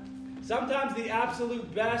that? Sometimes the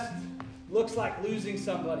absolute best looks like losing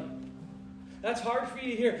somebody. That's hard for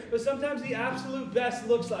you to hear, but sometimes the absolute best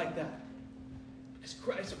looks like that. Because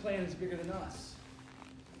Christ's plan is bigger than us.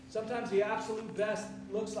 Sometimes the absolute best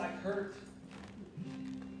looks like hurt.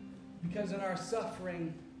 Because in our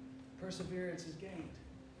suffering, perseverance is gained.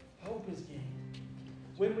 Hope is gained.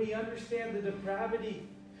 When we understand the depravity,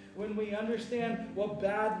 when we understand what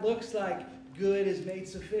bad looks like, good is made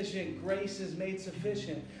sufficient, grace is made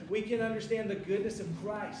sufficient. We can understand the goodness of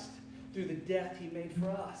Christ through the death He made for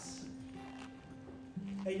us.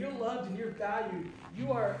 And you're loved and you're valued.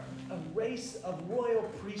 You are a race of royal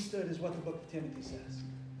priesthood, is what the book of Timothy says.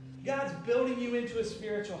 God's building you into a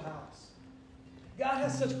spiritual house. God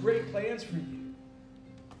has such great plans for you.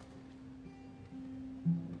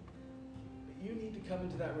 But you need to come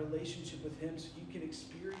into that relationship with Him so you can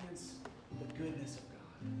experience the goodness of God.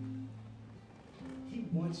 He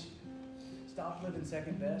wants you. Stop living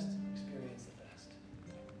second best, experience the best.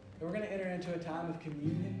 And we're going to enter into a time of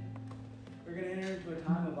communion. We're going to enter into a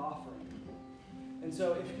time of offering. And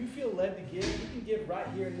so if you feel led to give, you can give right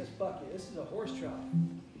here in this bucket. This is a horse trough.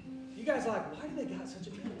 You guys are like, why do they got such a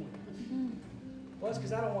big one? Well, it's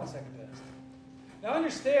because I don't want second best. Now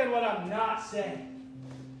understand what I'm not saying.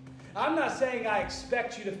 I'm not saying I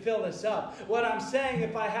expect you to fill this up. What I'm saying,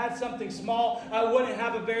 if I had something small, I wouldn't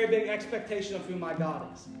have a very big expectation of who my God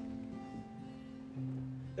is.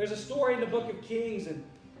 There's a story in the book of Kings, and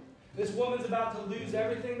this woman's about to lose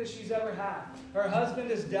everything that she's ever had. Her husband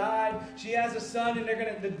has died. She has a son,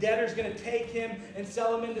 and the debtor's going to take him and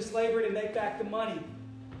sell him into slavery to make back the money.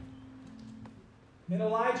 And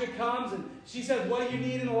Elijah comes, and she says, what do you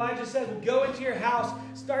need? And Elijah says, well, go into your house.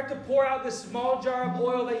 Start to pour out this small jar of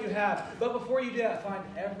oil that you have. But before you do that, find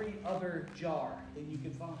every other jar that you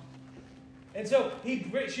can find. And so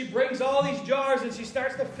she brings all these jars, and she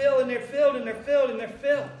starts to fill, and they're filled, and they're filled, and they're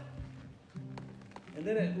filled. And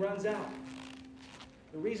then it runs out.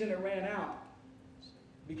 The reason it ran out,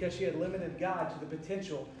 because she had limited God to the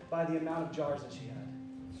potential by the amount of jars that she had.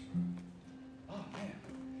 Oh, man.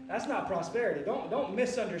 That's not prosperity. Don't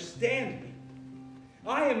misunderstand me.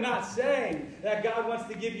 I am not saying that God wants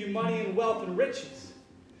to give you money and wealth and riches.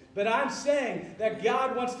 But I'm saying that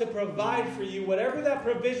God wants to provide for you whatever that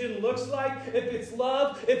provision looks like. If it's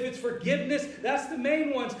love, if it's forgiveness, that's the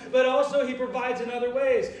main ones. But also He provides in other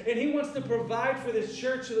ways. And He wants to provide for this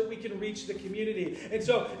church so that we can reach the community. And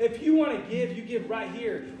so if you want to give, you give right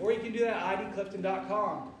here. Or you can do that at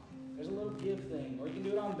idclifton.com. There's a little give thing. Or you can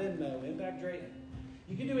do it on Venmo, Impact Drayton.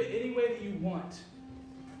 You can do it any way that you want.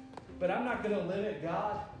 But I'm not going to limit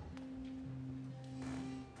God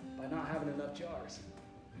by not having enough jars.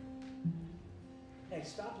 Hey,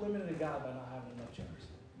 stop limiting God by not having enough jars.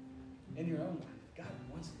 In your own life, God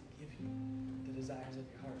wants to give you the desires of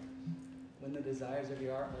your heart. When the desires of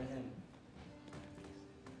your heart are in Him.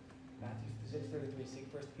 Matthew 6:33,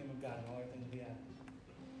 seek first the kingdom of God and all other things will be added.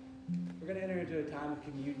 We're going to enter into a time of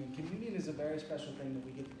communion. Communion is a very special thing that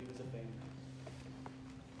we get to do as a family.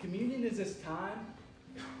 Communion is this time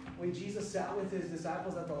when Jesus sat with His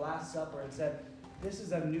disciples at the Last Supper and said, this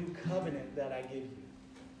is a new covenant that I give you.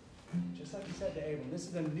 Just like He said to Abram, this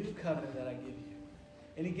is a new covenant that I give you.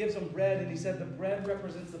 And He gives them bread, and He said the bread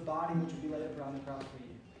represents the body which will be laid upon the cross for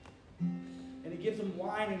you. And He gives them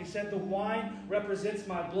wine, and He said the wine represents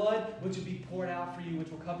my blood which will be poured out for you, which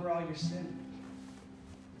will cover all your sin.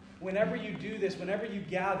 Whenever you do this, whenever you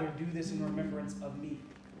gather, do this in remembrance of me,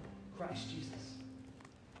 Christ Jesus.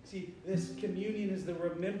 See, this communion is the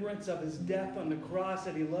remembrance of His death on the cross,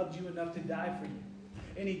 that He loved you enough to die for you.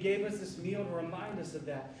 And He gave us this meal to remind us of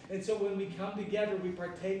that. And so when we come together, we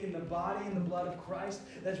partake in the body and the blood of Christ,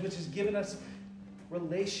 which has given us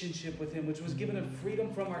relationship with Him, which was given us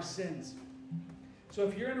freedom from our sins. So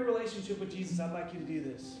if you're in a relationship with Jesus, I'd like you to do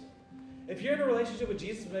this. If you're in a relationship with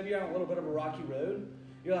Jesus, maybe you're on a little bit of a rocky road.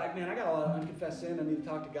 You're like, man, I got a lot of unconfessed sin I need to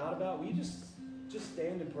talk to God about. Will you just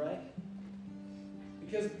stand and pray?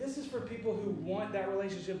 Because this is for people who want that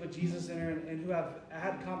relationship with Jesus and who have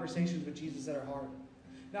had conversations with Jesus that are hard.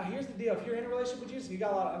 Now, here's the deal. If you're in a relationship with Jesus and you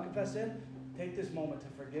got a lot of unconfessed sin, take this moment to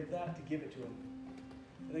forgive that, to give it to Him.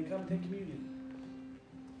 And then come and take communion.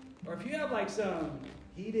 Or if you have like some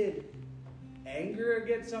heated anger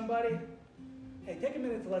against somebody, hey, take a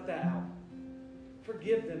minute to let that out.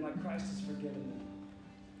 Forgive them like Christ has forgiven them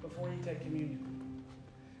before you take communion.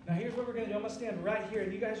 Now, here's what we're going to do. I'm going to stand right here,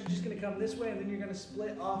 and you guys are just going to come this way, and then you're going to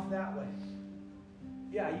split off that way.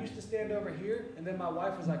 Yeah, I used to stand over here, and then my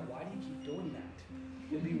wife was like, why do you keep doing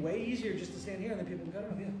that? It'd be way easier just to stand here, and then people can cut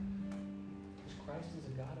it off. Yeah. Because Christ is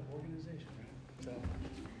a God of organization, right? So,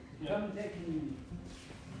 come and take communion.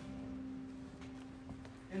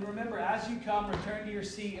 And remember, as you come, return to your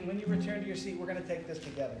seat, and when you return to your seat, we're going to take this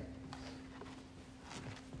together.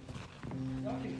 Okay.